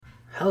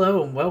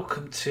Hello and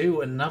welcome to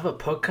another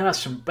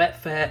podcast from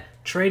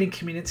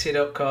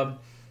BetfairTradingCommunity.com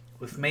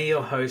with me,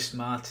 your host,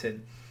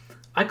 Martin.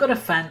 I got a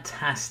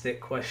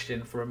fantastic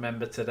question for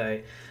Remember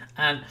today.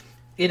 And,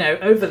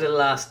 over the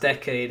last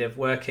decade of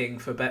working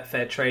for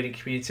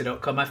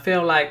BetfairTradingCommunity.com, I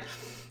feel like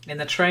in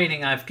the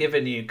training I've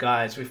given you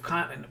guys, we've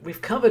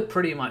covered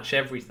pretty much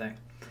everything.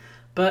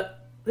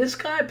 But this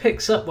guy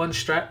picks up one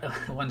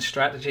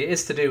strategy.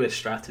 It's to do with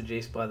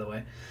strategies, by the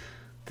way.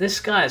 This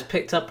guy has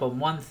picked up on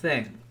one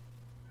thing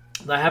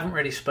that I haven't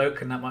really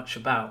spoken that much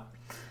about,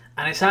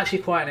 and it's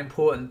actually quite an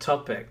important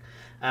topic,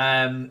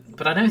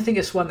 but I don't think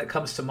it's one that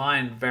comes to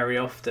mind very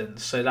often,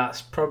 so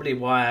that's probably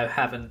why I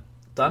haven't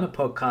done a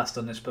podcast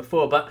on this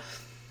before. But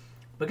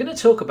we're going to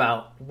talk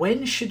about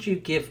when should you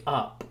give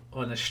up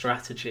on a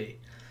strategy.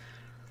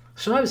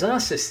 So I was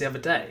asked this the other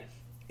day,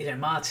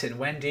 Martin,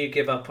 when do you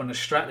give up on a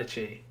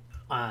strategy?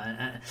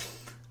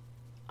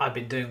 I've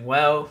been doing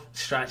well,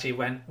 strategy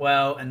went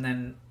well, and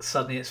then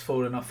suddenly it's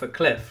fallen off a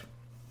cliff.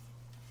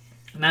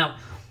 Now,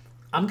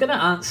 I'm going to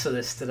answer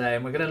this today,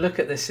 and we're going to look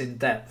at this in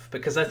depth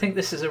because I think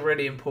this is a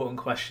really important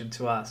question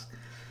to ask.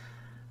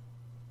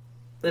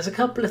 There's a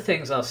couple of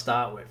things I'll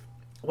start with.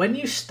 When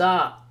you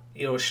start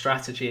your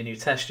strategy and you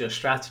test your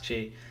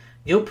strategy,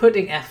 you're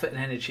putting effort and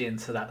energy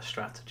into that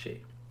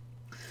strategy.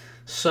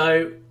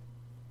 So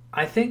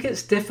I think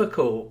it's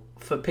difficult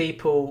for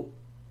people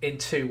in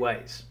two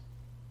ways.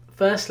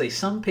 Firstly,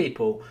 some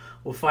people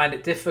will find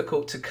it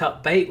difficult to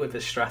cut bait with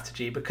a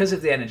strategy because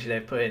of the energy they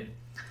put in.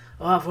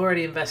 I've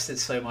already invested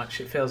so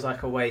much, it feels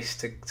like a waste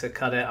to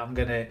cut it. I'm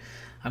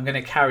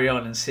gonna carry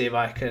on and see if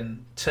I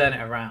can turn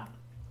it around.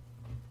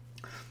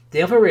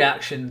 The other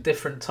reaction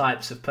different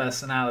types of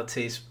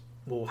personalities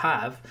will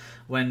have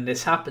when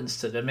this happens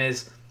to them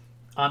is,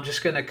 I'm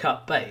just going to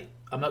cut bait.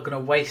 I'm not going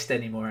to waste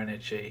any more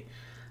energy.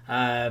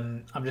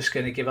 I'm just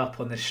going to give up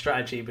on this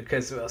strategy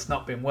because it's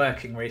not been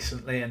working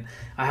recently, and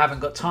I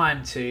haven't got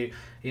time to,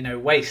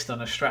 waste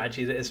on a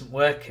strategy that isn't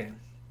working.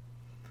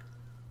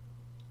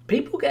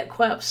 People get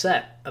quite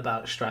upset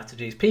about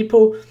strategies.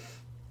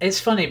 It's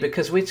funny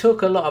because we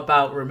talk a lot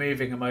about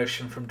removing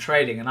emotion from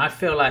trading, and I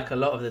feel like a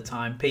lot of the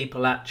time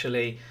people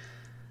actually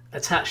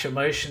attach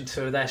emotion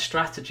to their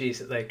strategies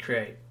that they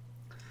create.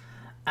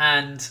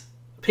 And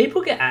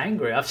people get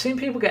angry. I've seen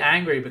people get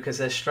angry because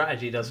their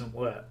strategy doesn't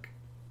work.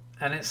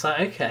 And it's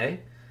like, okay,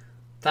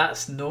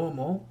 that's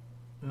normal.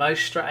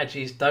 Most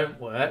strategies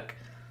don't work.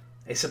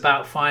 It's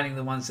about finding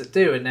the ones that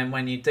do, and then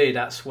when you do,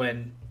 that's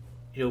when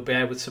you'll be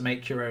able to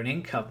make your own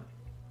income.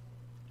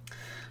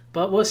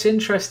 But what's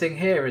interesting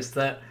here is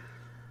that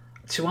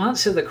to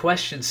answer the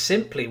question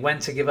simply when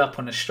to give up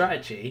on a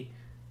strategy,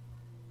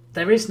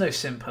 there is no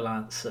simple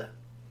answer.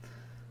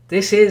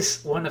 This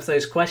is one of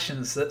those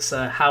questions that's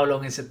a how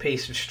long is a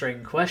piece of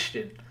string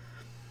question.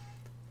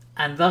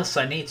 And thus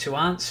I need to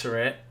answer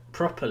it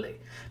properly.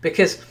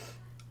 Because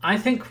I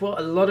think what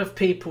a lot of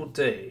people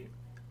do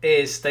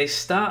is they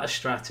start a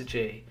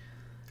strategy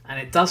and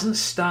it doesn't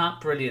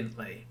start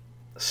brilliantly.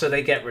 So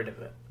they get rid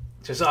of it.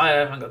 Just, I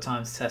haven't got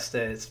time to test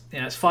it.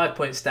 It's 5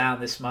 points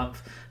down this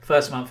month.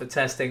 First month of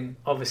testing.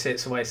 Obviously,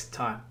 it's a waste of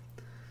time.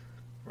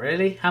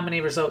 Really? How many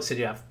results did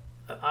you have?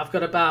 I've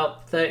got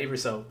about 30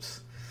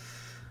 results.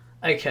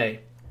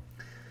 Okay.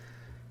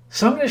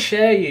 So I'm going to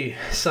I'm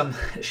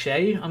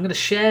going to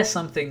share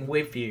something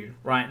with you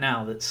right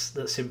now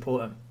that's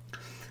important.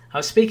 I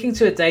was speaking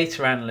to a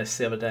data analyst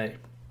the other day,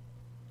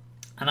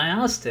 and I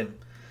asked him,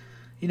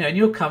 in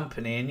your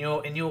company, in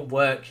your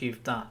work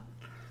you've done,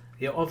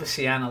 you're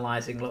obviously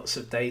analysing lots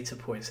of data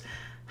points.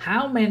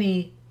 How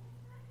many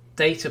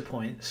data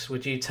points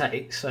would you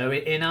take? So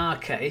in our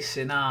case,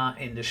 in our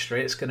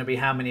industry, it's going to be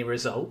how many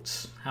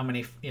results, how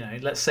many,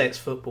 let's say it's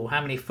football,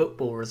 how many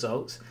football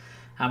results,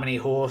 how many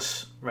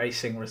horse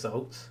racing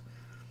results.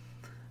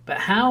 But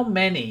how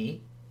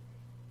many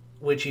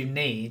would you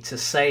need to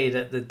say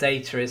that the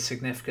data is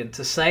significant,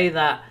 to say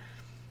that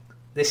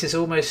this is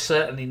almost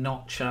certainly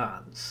not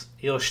chance,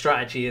 your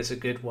strategy is a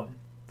good one?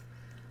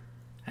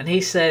 And he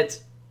said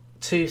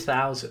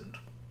 2,000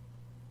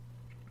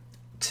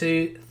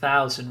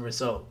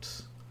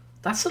 results.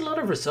 That's a lot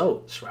of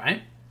results,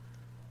 right?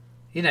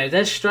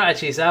 There's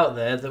strategies out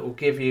there that will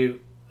give you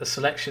a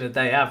selection a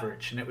day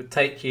average, and it would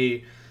take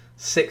you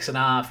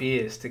 6.5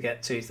 years to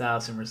get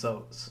 2,000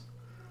 results.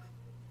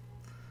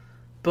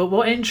 But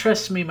what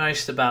interests me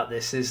most about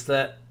this is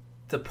that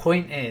the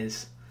point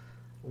is,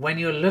 when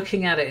you're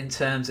looking at it in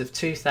terms of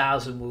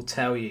 2,000 will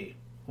tell you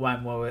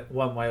one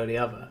way or the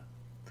other,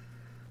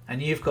 and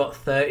you've got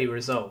 30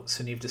 results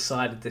and you've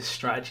decided this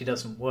strategy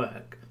doesn't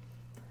work,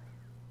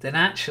 then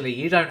actually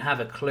you don't have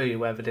a clue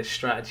whether this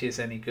strategy is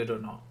any good or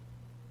not,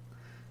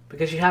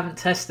 because you haven't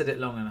tested it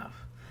long enough.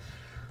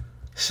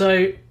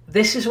 So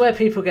this is where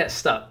people get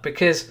stuck,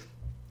 because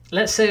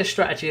let's say a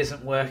strategy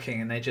isn't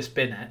working and they just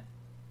bin it,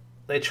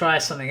 they try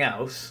something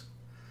else.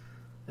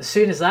 As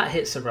soon as that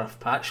hits a rough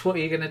patch, what are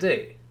you going to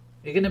do?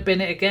 You're going to bin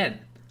it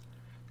again,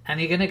 and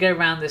you're going to go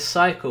around this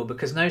cycle,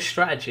 because no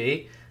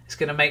strategy is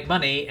going to make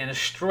money in a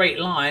straight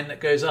line that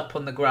goes up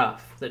on the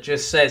graph that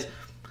just says,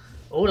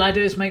 all I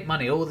do is make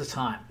money all the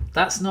time.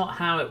 That's not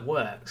how it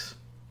works.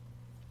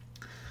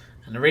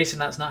 And the reason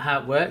that's not how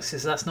it works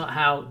is that's not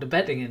how the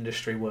betting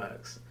industry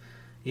works.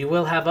 You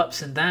will have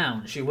ups and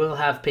downs, you will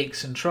have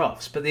peaks and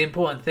troughs, but the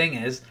important thing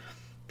is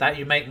that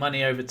you make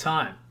money over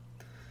time.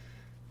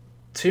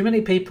 Too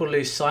many people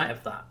lose sight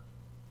of that.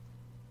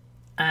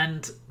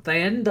 And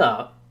they end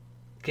up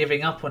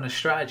giving up on a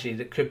strategy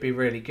that could be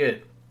really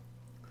good.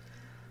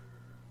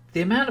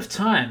 The amount of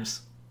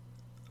times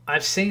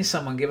I've seen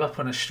someone give up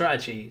on a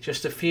strategy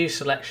just a few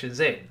selections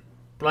in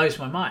blows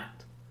my mind.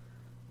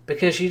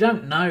 Because you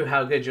don't know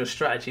how good your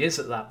strategy is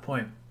at that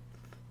point.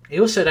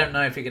 You also don't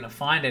know if you're going to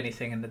find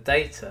anything in the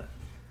data.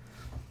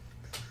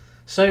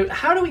 So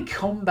how do we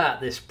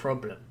combat this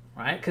problem,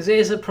 right? Because it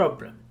is a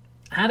problem.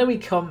 How do we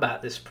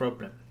combat this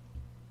problem?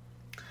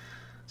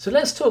 So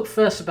let's talk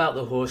first about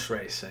the horse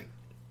racing.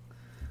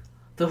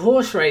 The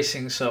horse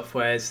racing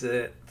software is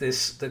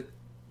the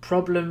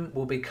problem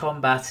will be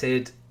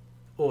combated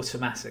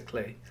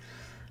automatically.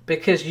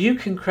 Because you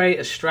can create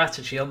a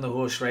strategy on the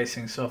horse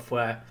racing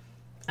software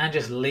and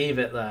just leave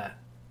it there.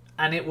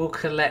 And it will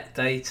collect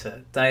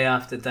data day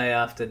after day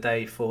after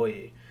day for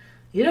you.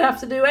 You don't have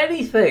to do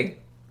anything,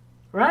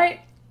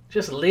 right?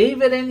 Just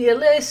leave it in your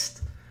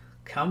list.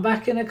 Come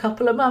back in a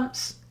couple of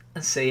months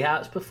and see how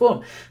it's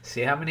performed.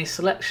 See how many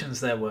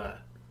selections there were.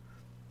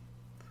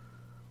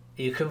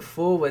 You can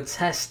forward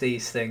test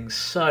these things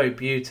so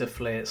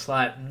beautifully. It's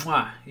like,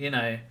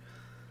 mwah,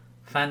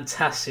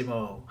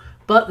 fantissimo.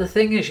 But the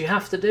thing is, you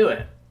have to do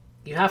it.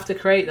 You have to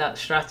create that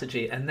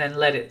strategy and then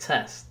let it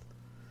test.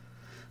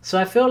 So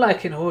I feel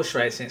like in horse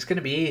racing, it's going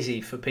to be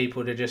easy for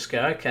people to just go,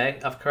 okay,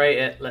 I've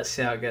created it, let's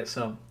see how it gets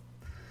on.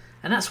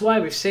 And that's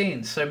why we've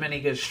seen so many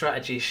good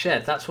strategies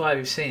shared. That's why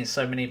we've seen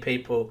so many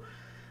people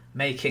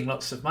making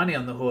lots of money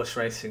on the horse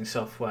racing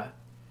software.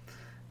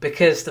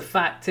 Because the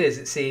fact is,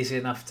 it's easy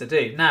enough to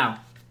do.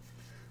 Now,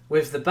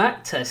 with the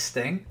back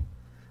testing,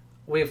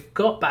 we've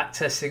got back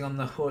testing on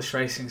the horse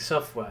racing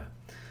software.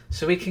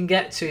 So we can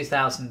get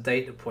 2,000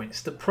 data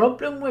points. The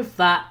problem with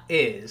that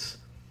is,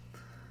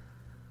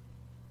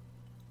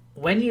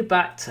 when you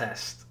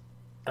backtest,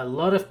 a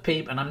lot of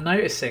people, and I'm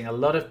noticing a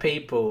lot of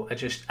people are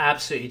just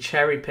absolutely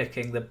cherry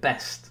picking the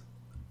best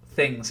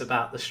things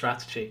about the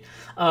strategy.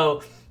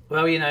 Oh,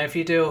 well, if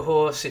you do a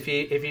horse, if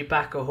you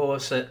back a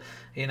horse at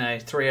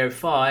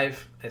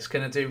 305, it's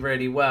going to do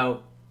really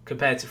well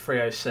compared to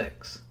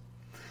 306.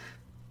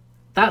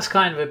 That's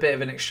kind of a bit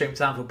of an extreme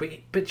example,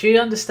 but do you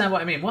understand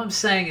what I mean? What I'm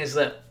saying is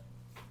that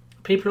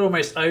people are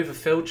almost over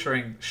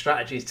filtering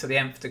strategies to the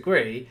nth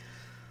degree,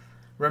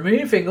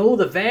 removing all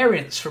the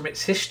variance from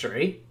its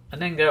history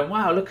and then going,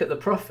 wow, look at the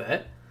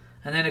profit.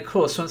 And then, of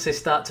course, once they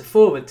start to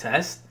forward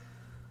test,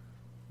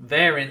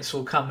 variance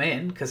will come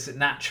in because it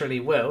naturally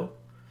will.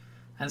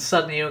 And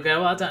suddenly you'll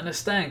go, well, I don't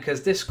understand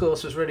because this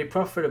course was really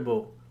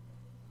profitable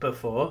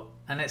before.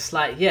 And it's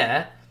like,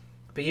 yeah,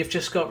 but you've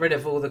just got rid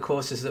of all the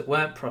courses that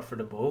weren't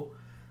profitable,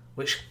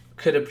 which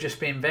could have just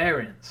been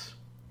variance.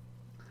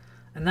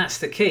 And that's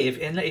the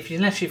key.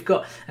 Unless you've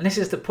got, and this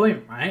is the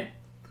point, right?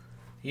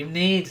 You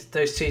need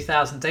those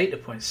 2,000 data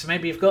points. So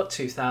maybe you've got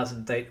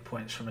 2,000 data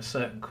points from a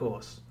certain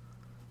course.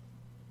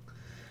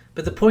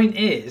 But the point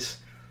is,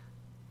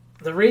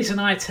 the reason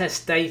I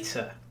test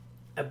data,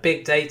 a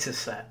big data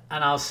set,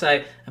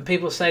 and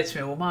people say to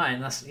me, well,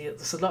 Martin,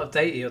 that's a lot of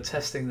data you're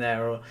testing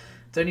there, or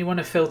don't you want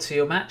to filter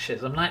your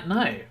matches? I'm like,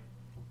 no.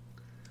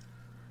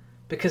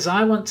 Because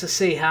I want to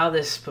see how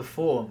this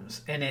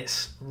performs in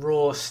its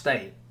raw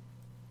state.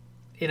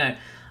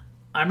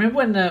 I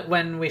remember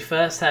when we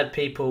first had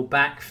people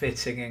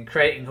backfitting and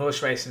creating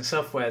horse racing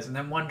softwares and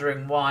then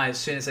wondering why as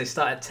soon as they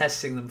started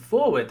testing them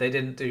forward they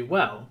didn't do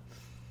well.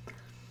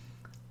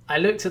 I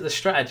looked at the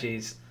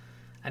strategies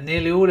and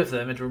nearly all of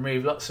them had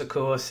removed lots of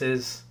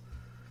courses,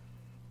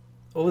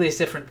 all these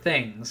different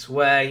things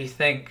where you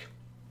think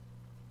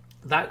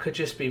that could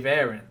just be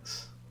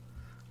variance,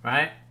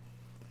 right?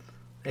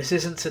 This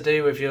isn't to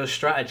do with your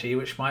strategy,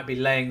 which might be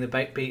laying the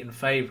beaten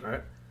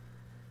favourite.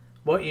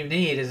 What you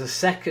need is a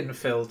second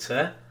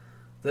filter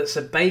that's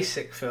a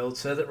basic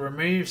filter that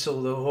removes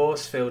all the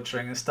horse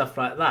filtering and stuff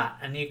like that,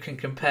 and you can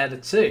compare the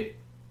two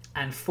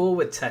and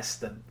forward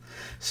test them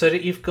so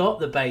that you've got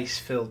the base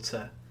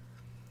filter.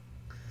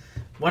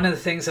 One of the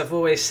things I've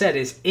always said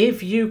is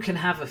if you can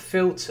have a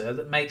filter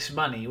that makes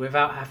money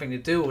without having to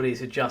do all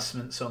these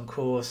adjustments on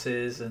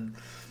courses and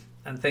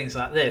things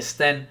like this,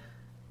 then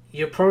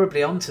you're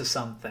probably onto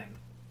something.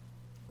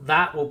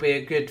 That will be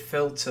a good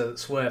filter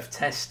that's worth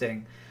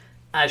testing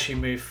as you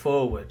move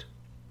forward.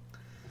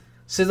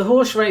 So the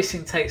horse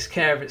racing takes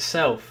care of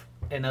itself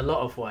in a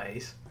lot of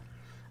ways,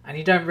 and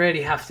you don't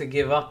really have to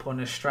give up on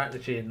a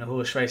strategy in the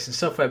horse racing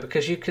software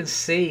because you can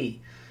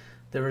see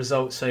the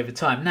results over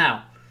time.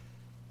 Now,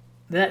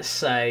 let's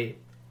say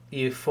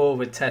you've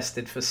forward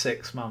tested for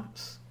 6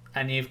 months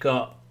and you've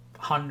got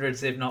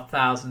hundreds if not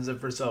thousands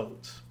of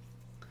results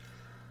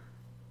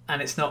and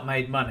it's not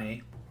made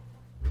money.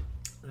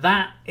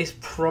 That is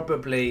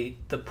probably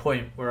the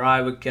point where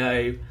I would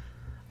go,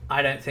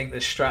 I don't think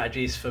this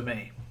strategy is for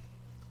me.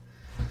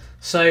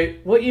 So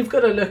what you've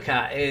got to look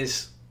at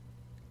is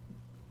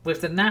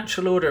with the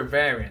natural order of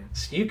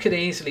variance, you could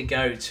easily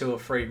go 2 or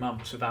 3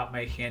 months without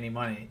making any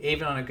money,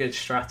 even on a good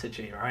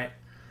strategy, right?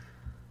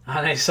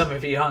 I know some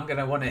of you aren't going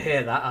to want to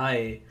hear that, are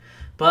you?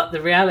 But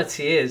the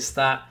reality is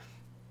that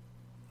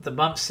the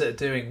months that are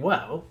doing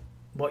well,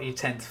 what you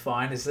tend to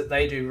find is that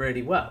they do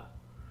really well.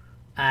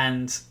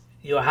 And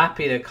you're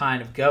happy to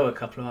kind of go a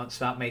couple of months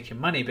without making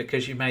money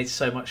because you made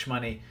so much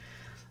money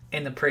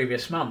in the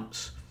previous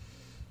months.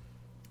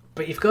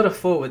 But you've got to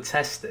forward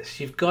test this.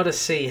 You've got to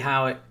see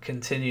how it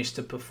continues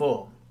to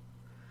perform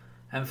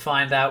and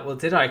find out, well,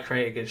 did I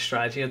create a good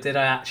strategy, or did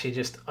I actually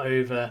just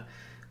over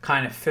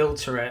kind of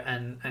filter it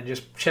and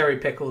just cherry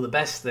pick all the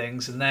best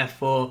things, and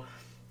therefore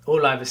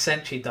all I've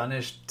essentially done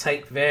is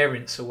take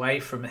variance away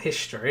from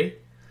history.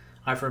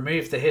 I've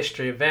removed the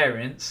history of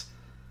variance,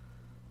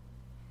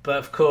 but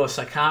of course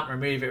I can't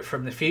remove it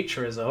from the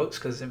future results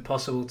because it's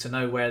impossible to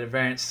know where the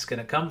variance is going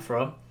to come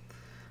from.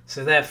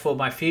 So therefore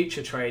my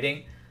future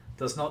trading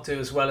does not do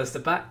as well as the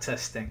back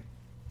testing.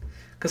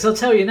 Because I'll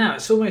tell you now,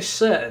 it's almost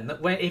certain that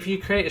if you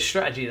create a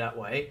strategy that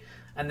way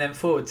and then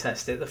forward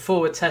test it, the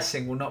forward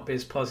testing will not be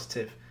as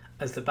positive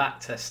as the back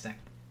testing.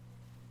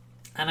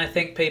 And I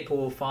think people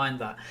will find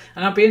that.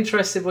 And I'll be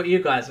interested what you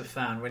guys have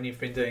found when you've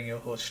been doing your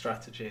horse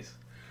strategies.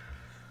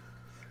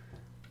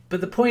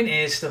 But the point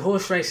is, the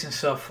horse racing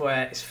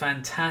software is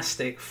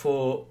fantastic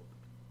for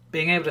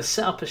being able to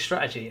set up a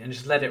strategy and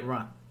just let it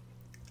run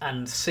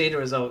and see the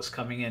results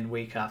coming in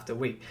week after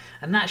week.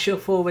 And that's your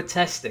forward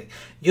testing.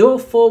 Your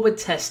forward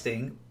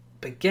testing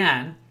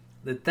began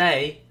the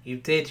day you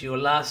did your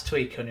last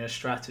tweak on your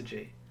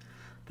strategy,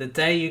 the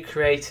day you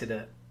created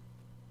it,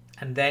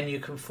 and then you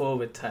can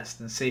forward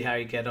test and see how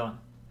you get on.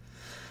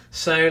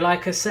 So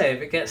like I say,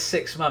 if it gets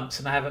 6 months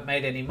and I haven't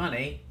made any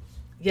money,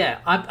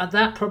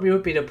 that probably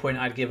would be the point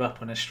I'd give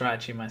up on a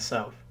strategy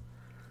myself.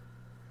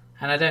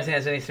 And I don't think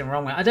there's anything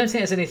wrong with it. I don't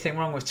think there's anything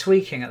wrong with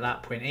tweaking at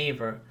that point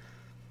either,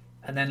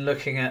 and then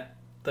looking at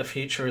the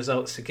future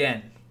results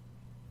again.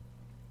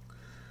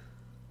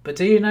 But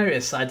do you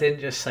notice I didn't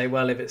just say,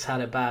 well, if it's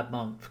had a bad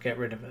month, get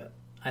rid of it.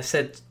 I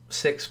said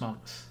 6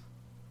 months.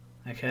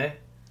 Okay?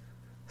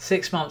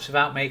 6 months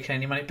without making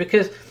any money.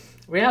 Because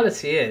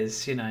reality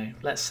is,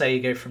 let's say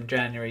you go from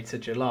January to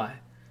July.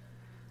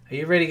 Are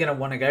you really going to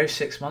want to go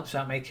 6 months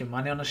without making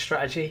money on a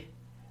strategy?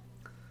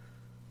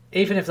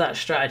 Even if that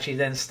strategy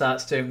then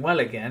starts doing well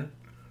again,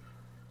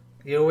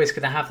 you're always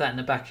going to have that in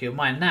the back of your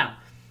mind. Now,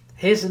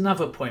 here's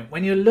another point.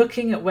 When you're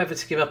looking at whether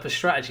to give up a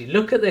strategy,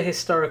 look at the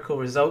historical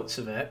results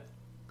of it.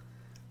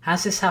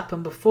 Has this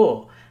happened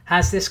before?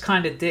 Has this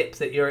kind of dip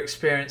that you're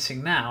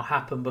experiencing now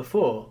happened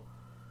before?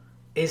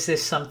 Is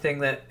this something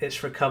that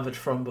it's recovered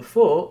from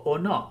before or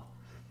not?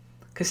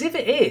 Because if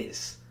it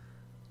is,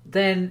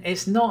 then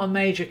it's not a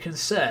major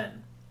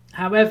concern.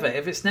 However,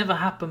 if it's never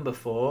happened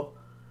before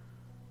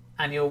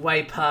and you're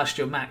way past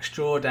your max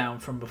drawdown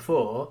from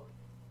before,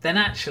 then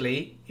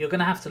actually you're going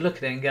to have to look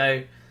at it and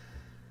go,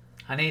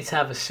 I need to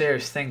have a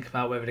serious think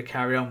about whether to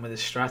carry on with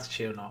this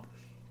strategy or not.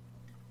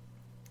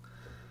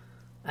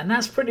 And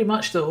that's pretty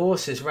much the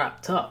horses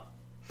wrapped up.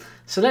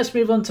 So let's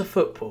move on to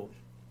football.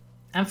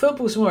 And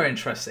football's more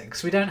interesting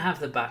because we don't have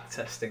the back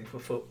testing for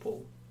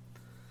football.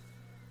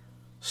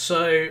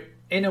 So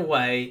in a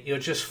way, you're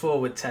just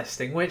forward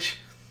testing, which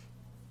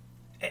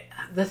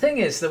the thing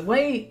is, the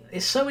way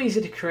it's so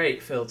easy to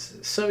create filters,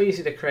 it's so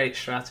easy to create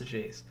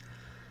strategies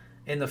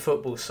in the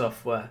football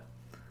software.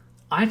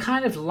 I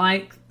kind of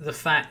like the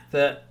fact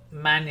that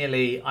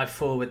manually I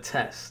forward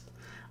test.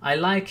 I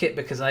like it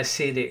because I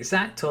see the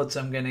exact odds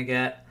I'm going to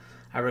get.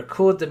 I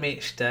record them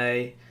each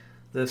day.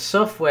 The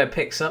software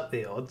picks up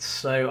the odds,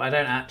 so I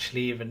don't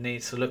actually even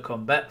need to look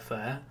on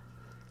Betfair.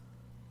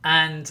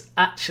 And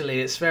actually,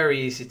 it's very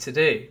easy to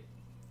do.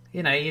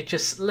 You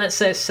just, let's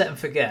say it's set and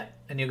forget,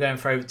 and you're going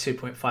for over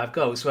 2.5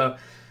 goals. Well,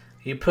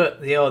 you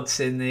put the odds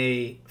in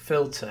the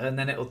filter, and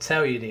then it will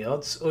tell you the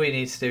odds. All you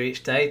need to do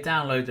each day,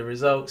 download the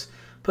results,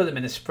 put them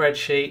in a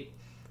spreadsheet,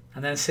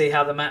 and then see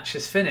how the match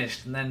is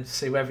finished, and then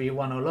see whether you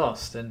won or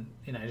lost, and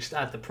just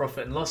add the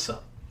profit and loss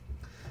up.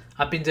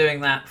 I've been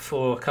doing that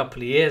for a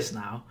couple of years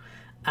now,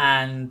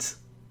 and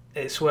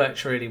it's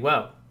worked really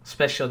well,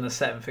 especially on the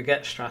set and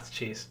forget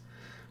strategies,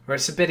 where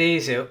it's a bit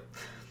easier.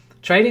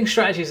 Trading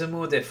strategies are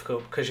more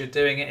difficult because you're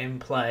doing it in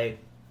play.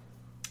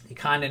 You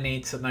kind of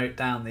need to note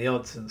down the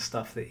odds and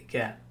stuff that you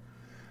get.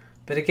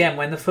 But again,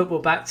 when the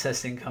football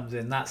backtesting comes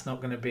in, that's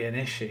not going to be an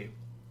issue.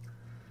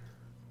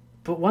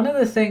 But one of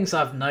the things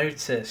I've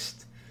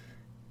noticed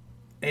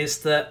is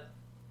that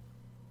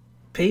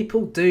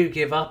people do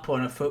give up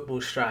on a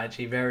football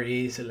strategy very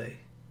easily.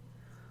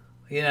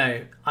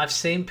 I've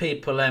seen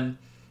people, a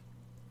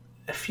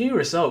few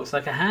results,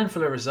 like a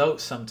handful of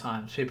results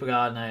sometimes, people go,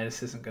 oh no,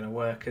 this isn't going to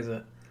work, is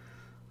it?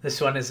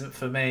 This one isn't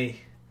for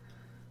me.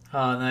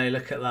 Oh no,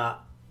 look at that.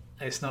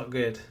 It's not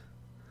good.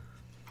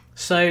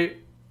 So,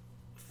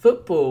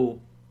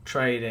 football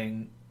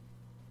trading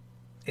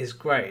is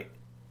great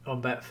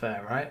on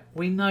Betfair, right?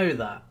 We know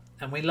that,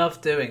 and we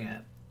love doing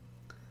it.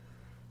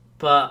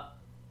 But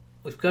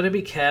we've got to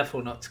be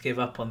careful not to give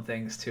up on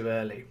things too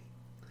early.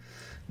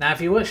 Now,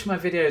 if you watch my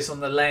videos on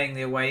the laying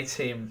the away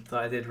team that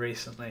I did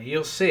recently,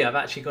 you'll see I've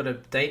actually got a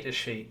data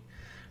sheet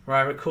where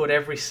I record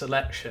every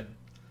selection.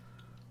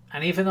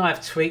 And even though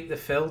I've tweaked the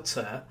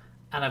filter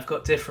and I've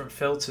got different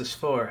filters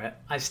for it,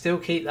 I still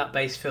keep that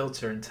base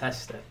filter and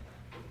test it.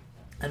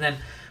 And then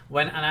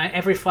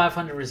every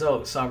 500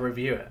 results, I'll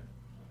review it.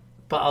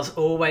 But I'll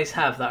always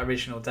have that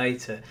original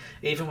data.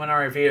 Even when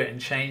I review it and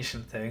change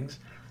some things,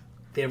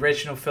 the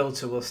original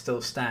filter will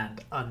still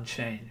stand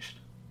unchanged.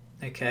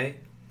 Okay?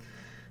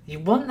 You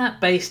want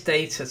that base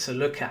data to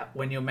look at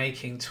when you're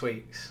making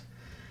tweaks.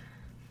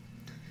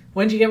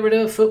 When do you get rid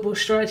of a football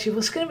strategy? Well,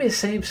 it's going to be the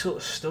same sort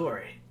of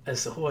story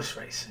as the horse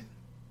racing.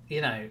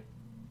 You know,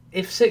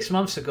 if 6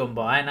 months have gone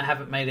by and I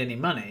haven't made any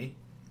money,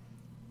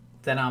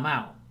 then I'm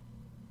out.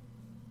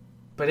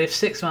 But if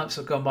 6 months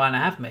have gone by and I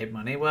have made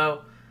money,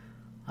 well,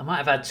 I might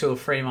have had 2 or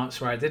 3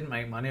 months where I didn't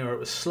make money or it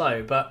was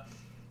slow, but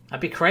I'd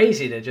be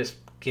crazy to just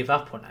give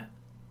up on it.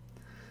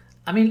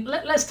 I mean,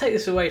 let's take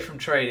this away from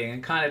trading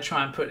and kind of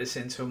try and put this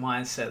into a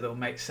mindset that will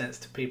make sense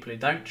to people who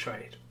don't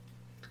trade.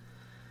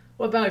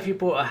 What about if you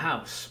bought a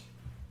house?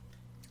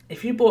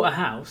 If you bought a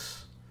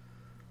house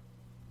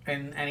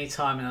in any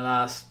time in the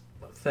last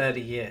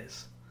 30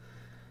 years,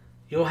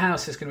 your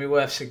house is going to be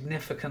worth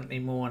significantly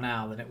more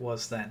now than it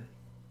was then.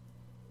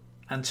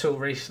 Until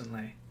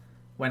recently,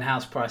 when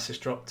house prices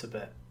dropped a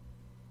bit.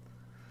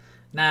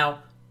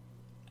 Now,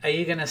 are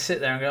you going to sit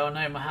there and go, oh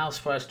no, my house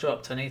price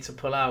dropped, I need to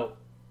pull out?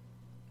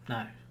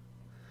 No.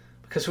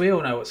 Because we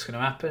all know what's going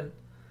to happen.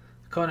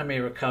 The economy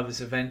recovers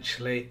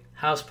eventually,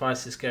 house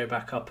prices go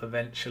back up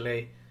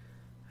eventually,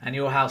 and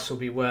your house will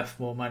be worth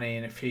more money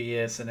in a few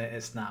years than it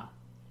is now.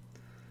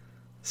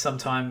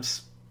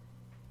 Sometimes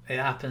it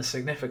happens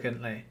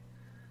significantly.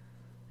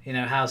 You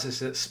know, houses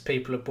that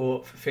people have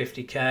bought for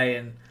 50k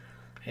and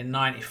in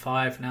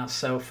 95 now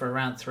sell for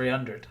around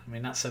 300. I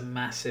mean, that's a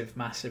massive,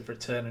 massive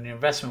return on your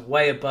investment,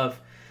 way above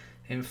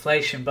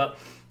inflation. But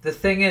the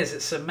thing is,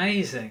 it's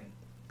amazing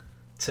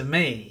to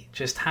me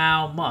just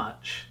how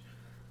much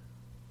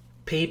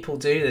people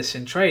do this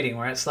in trading,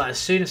 where it's like as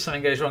soon as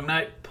something goes wrong,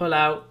 no, pull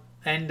out,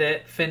 end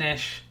it,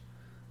 finish,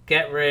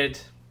 get rid.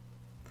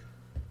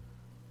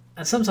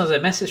 And sometimes they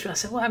message me, I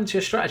say, what happened to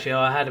your strategy? Oh,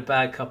 I had a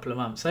bad couple of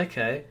months.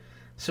 Okay,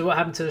 so what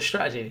happened to the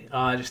strategy? Oh,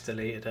 I just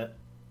deleted it.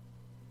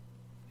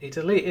 He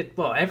deleted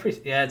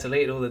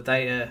deleted all the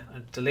data,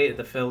 deleted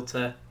the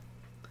filter.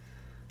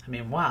 I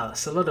mean, wow,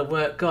 that's a lot of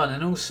work gone,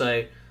 and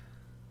also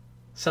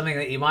something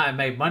that you might have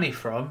made money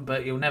from,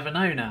 but you'll never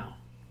know now.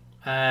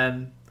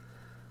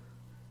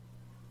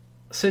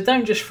 So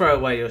don't just throw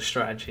away your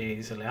strategy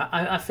easily.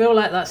 I feel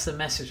like that's the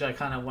message I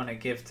kind of want to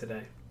give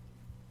today.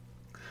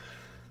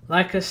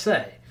 Like I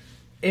say,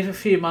 if a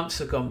few months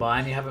have gone by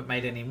and you haven't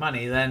made any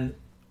money, then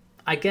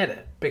I get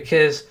it,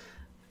 because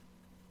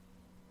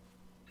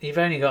you've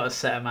only got a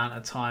set amount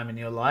of time in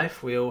your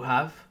life. We all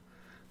have.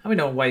 And we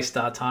don't waste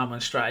our time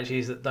on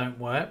strategies that don't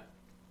work.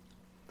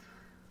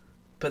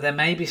 But there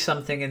may be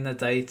something in the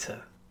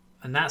data.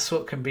 And that's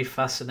what can be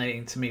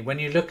fascinating to me. When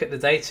you look at the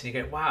data and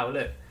you go, wow,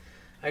 look,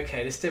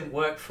 okay, this didn't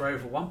work for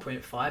over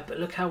 1.5, but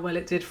look how well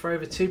it did for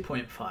over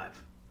 2.5.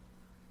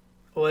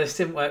 Or this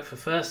didn't work for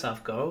first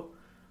half goal,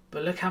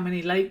 but look how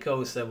many late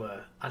goals there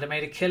were. I'd have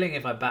made a killing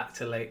if I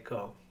backed a late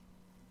goal.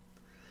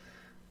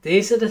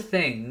 These are the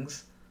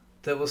things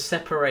that will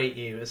separate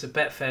you as a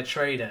Betfair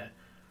trader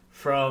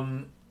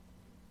from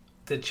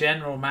the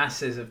general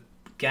masses of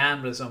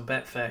gamblers on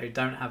Betfair who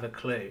don't have a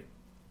clue.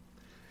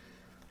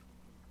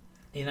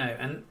 You know,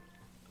 and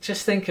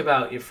just think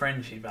about your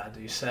friends you've had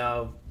who say,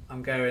 oh,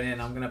 I'm going in,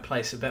 I'm going to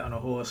place a bet on a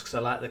horse because I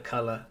like the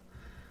colour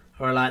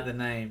or I like the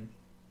name.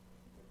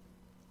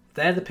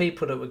 They're the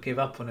people that would give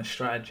up on a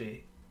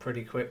strategy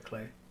pretty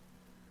quickly.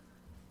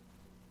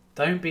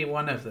 Don't be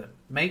one of them.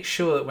 Make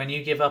sure that when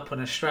you give up on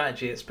a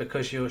strategy, it's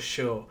because you're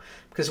sure.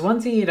 Because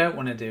one thing you don't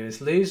want to do is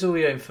lose all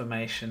your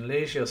information,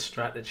 lose your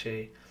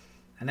strategy,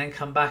 and then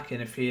come back in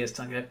a few years'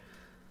 time and go,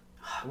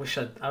 oh,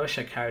 I wish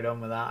I carried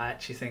on with that. I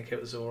actually think it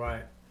was all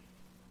right.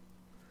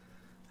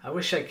 I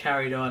wish I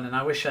carried on, and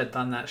I wish I'd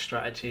done that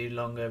strategy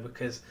longer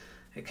because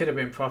it could have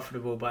been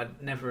profitable, but I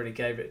never really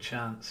gave it a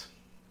chance.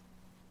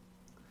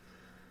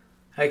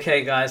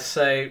 Okay, guys,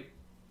 so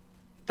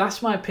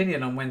that's my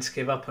opinion on when to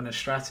give up on a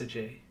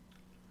strategy.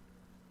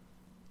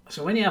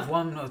 So when you have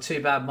 1 or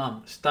 2 bad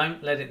months,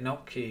 don't let it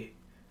knock you.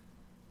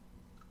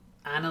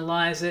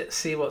 Analyze it,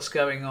 see what's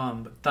going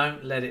on, but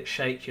don't let it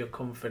shake your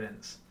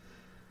confidence.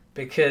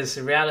 Because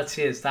the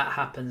reality is that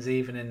happens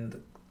even in the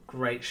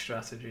great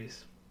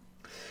strategies.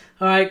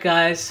 Alright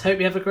guys, hope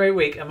you have a great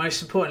week, and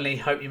most importantly,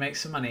 hope you make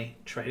some money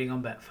trading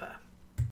on Betfair.